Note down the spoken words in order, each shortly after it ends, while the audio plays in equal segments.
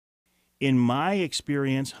In my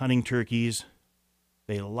experience hunting turkeys,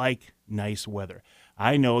 they like nice weather.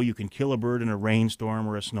 I know you can kill a bird in a rainstorm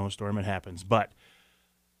or a snowstorm, it happens, but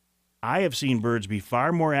I have seen birds be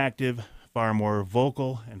far more active, far more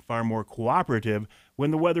vocal, and far more cooperative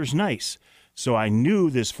when the weather's nice. So I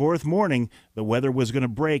knew this fourth morning the weather was going to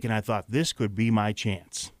break, and I thought this could be my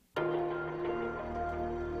chance.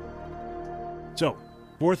 So,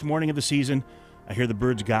 fourth morning of the season, I hear the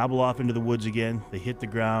birds gobble off into the woods again. They hit the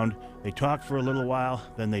ground, they talk for a little while,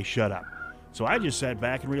 then they shut up. So I just sat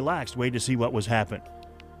back and relaxed, waited to see what was happening.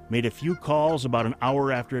 Made a few calls about an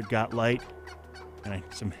hour after it got light, and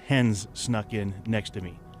some hens snuck in next to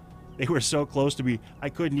me. They were so close to me, I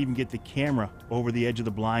couldn't even get the camera over the edge of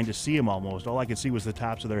the blind to see them almost. All I could see was the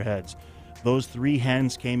tops of their heads. Those 3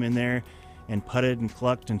 hens came in there and putted and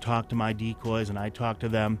clucked and talked to my decoys, and I talked to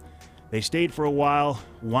them. They stayed for a while,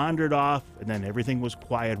 wandered off, and then everything was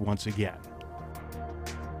quiet once again.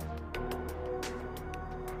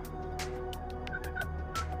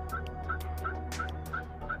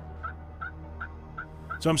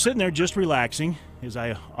 So I'm sitting there just relaxing, as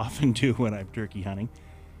I often do when I'm turkey hunting,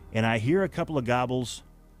 and I hear a couple of gobbles,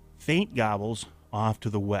 faint gobbles, off to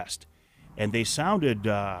the west. And they sounded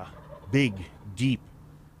big, deep,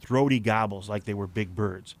 throaty gobbles like they were big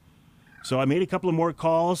birds. So I made a couple of more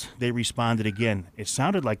calls. They responded again. It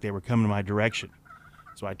sounded like they were coming my direction.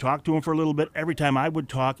 So I talked to them for a little bit. Every time I would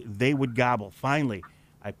talk, they would gobble. Finally,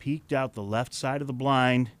 I peeked out the left side of the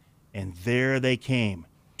blind, and there they came.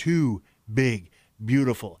 2 big,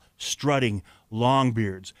 beautiful, strutting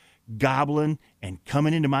longbeards, gobbling and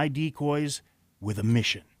coming into my decoys with a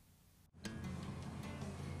mission.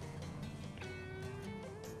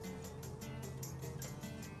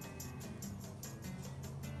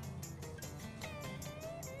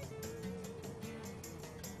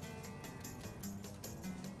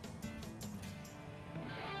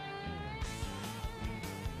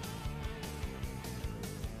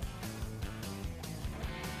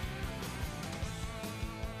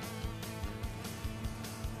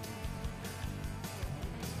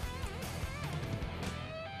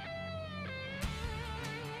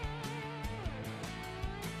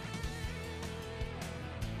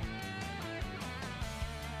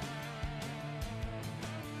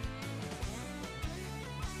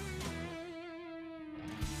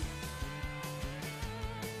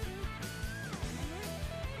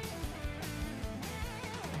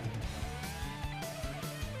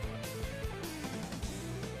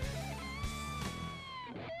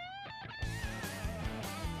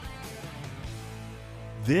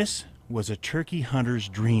 This was a turkey hunter's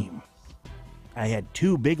dream. I had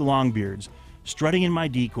 2 big longbeards strutting in my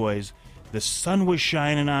decoys. The sun was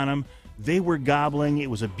shining on them. They were gobbling. It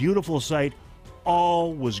was a beautiful sight.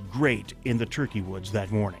 All was great in the turkey woods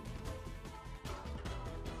that morning.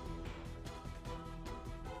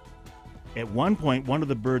 At one point, one of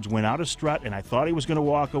the birds went out of strut, and I thought he was going to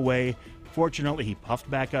walk away. Fortunately, he puffed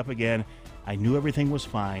back up again. I knew everything was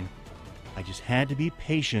fine. I just had to be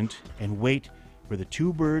patient and wait for the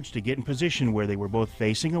 2 birds to get in position where they were both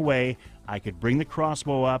facing away. I could bring the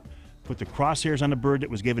crossbow up, put the crosshairs on the bird that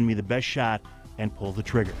was giving me the best shot, and pull the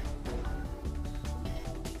trigger.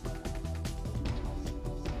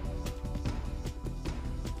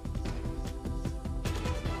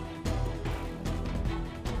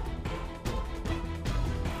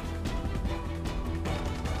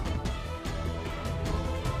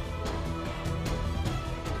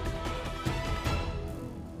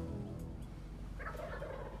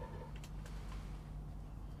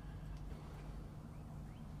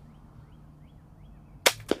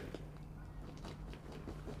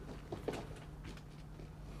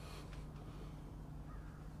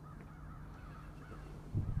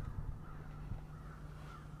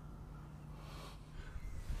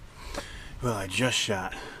 Well, I just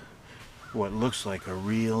shot what looks like a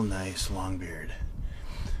real nice longbeard.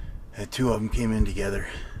 2 of them came in together.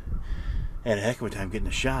 I had a heck of a time getting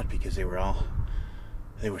a shot because they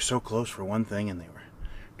were so close for one thing, and they were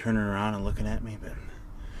turning around and looking at me, but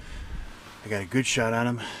I got a good shot on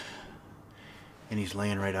him, and he's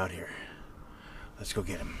laying right out here. Let's go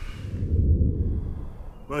get him.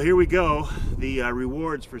 Well, here we go. The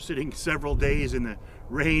rewards for sitting several days in the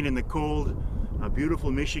rain and the cold. A beautiful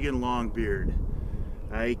Michigan longbeard.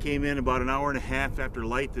 He came in about an hour and a half after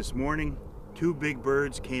light this morning. 2 big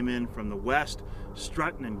birds came in from the west,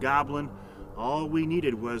 strutting and gobbling. All we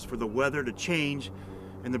needed was for the weather to change,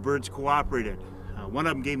 and the birds cooperated. One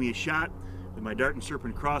of them gave me a shot with my Dart and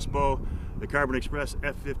Serpent crossbow. The Carbon Express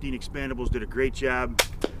F-15 expandables did a great job.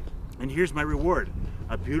 And here's my reward.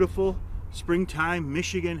 A beautiful springtime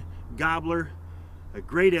Michigan gobbler. A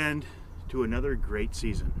great end to another great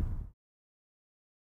season.